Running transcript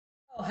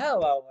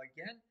hello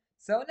again.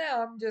 So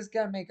now I'm just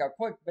gonna make a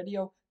quick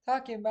video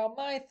talking about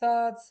my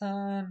thoughts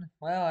on,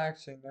 well,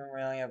 actually, don't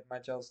really have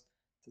much else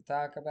to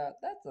talk about.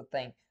 That's the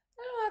thing.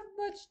 I don't have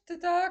much to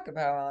talk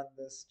about on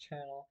this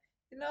channel.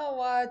 You know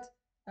what?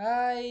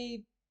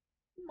 I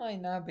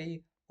might not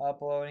be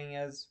uploading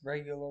as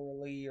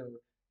regularly, or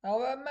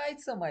oh, I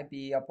might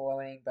be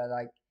uploading, but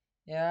like,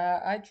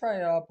 yeah, I try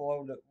to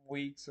upload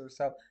weeks or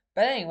so.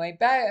 But anyway,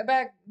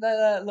 back.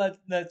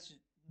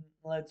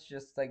 Let's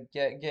just like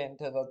get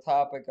into the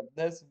topic of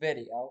this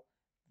video,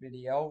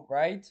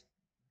 right?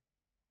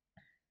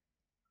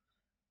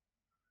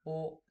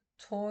 Well,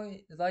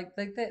 toy like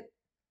that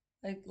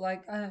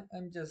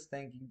I'm just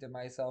thinking to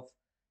myself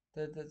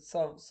that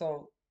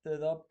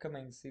the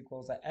upcoming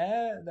sequels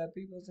that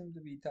people seem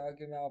to be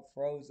talking about,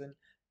 Frozen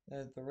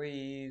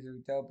 3,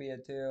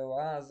 Zootopia 2.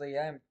 Honestly,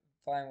 I'm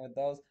fine with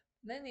those.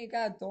 Then you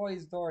got Toy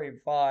Story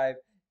 5,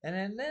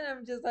 and then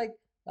I'm just like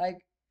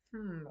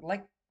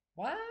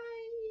why?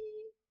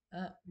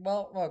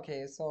 Well,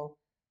 okay, so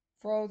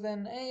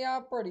Frozen,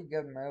 yeah, pretty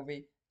good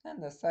movie.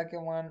 And the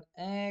second one,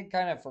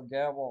 kind of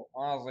forgettable.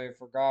 Honestly, I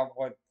forgot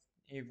what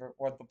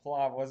the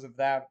plot was of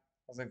that.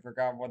 Honestly,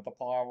 forgot what the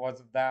plot was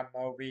of that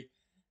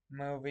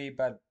movie,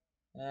 but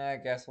I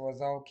guess it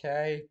was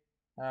okay.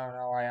 I don't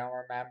know. I don't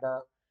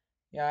remember.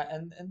 Yeah,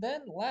 and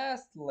then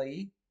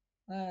lastly,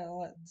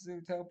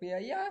 Zootopia.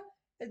 Yeah,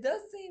 it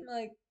does seem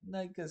like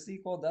a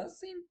sequel does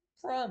seem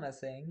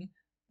promising,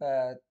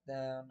 but I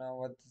don't know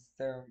what's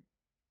their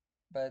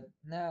but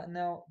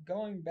now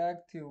going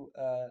back to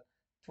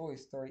Toy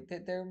Story,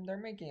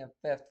 they're making a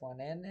fifth one,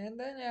 and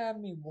then it had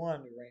me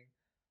wondering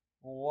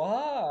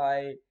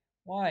why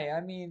why.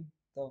 I mean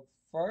the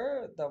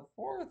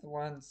fourth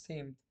one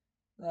seemed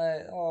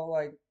like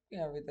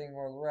everything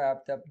was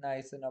wrapped up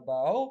nice in a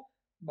bow.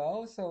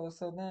 So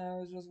then I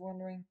was just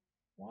wondering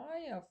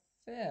why a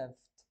fifth?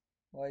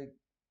 Like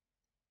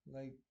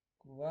like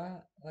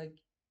what? Like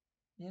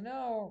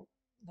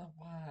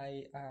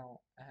why? I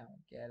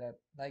don't get it.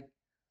 Like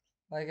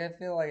I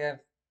feel like I've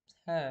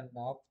had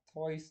enough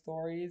Toy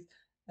Stories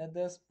at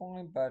this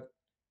point, but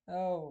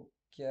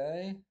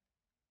okay.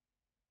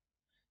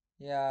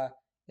 Yeah,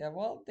 yeah,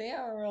 well, they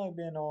haven't really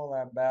been all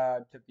that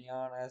bad, to be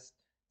honest.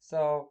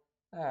 So,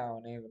 I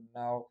don't even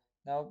know.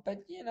 No,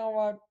 but you know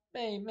what?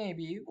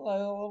 Maybe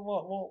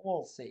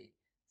we'll see.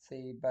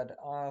 See, but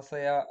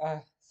honestly,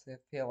 I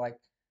feel like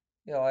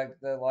what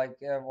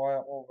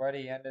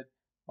already ended.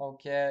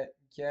 Okay,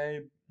 okay,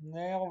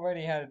 they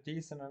already had a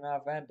decent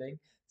enough ending.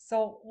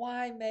 So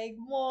why make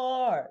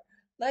more?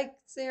 Like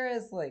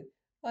seriously,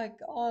 like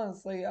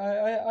honestly,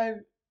 I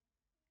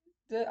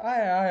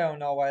don't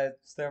know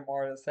what's there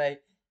more to say.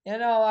 You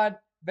know what?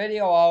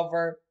 Video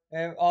over.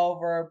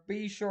 Over.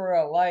 Be sure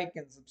to like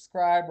and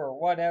subscribe or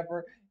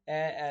whatever,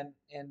 and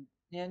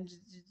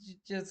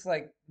just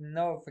like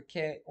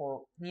notificate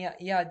or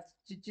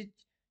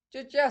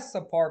just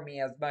support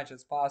me as much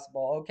as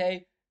possible.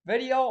 Okay.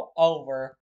 Video over.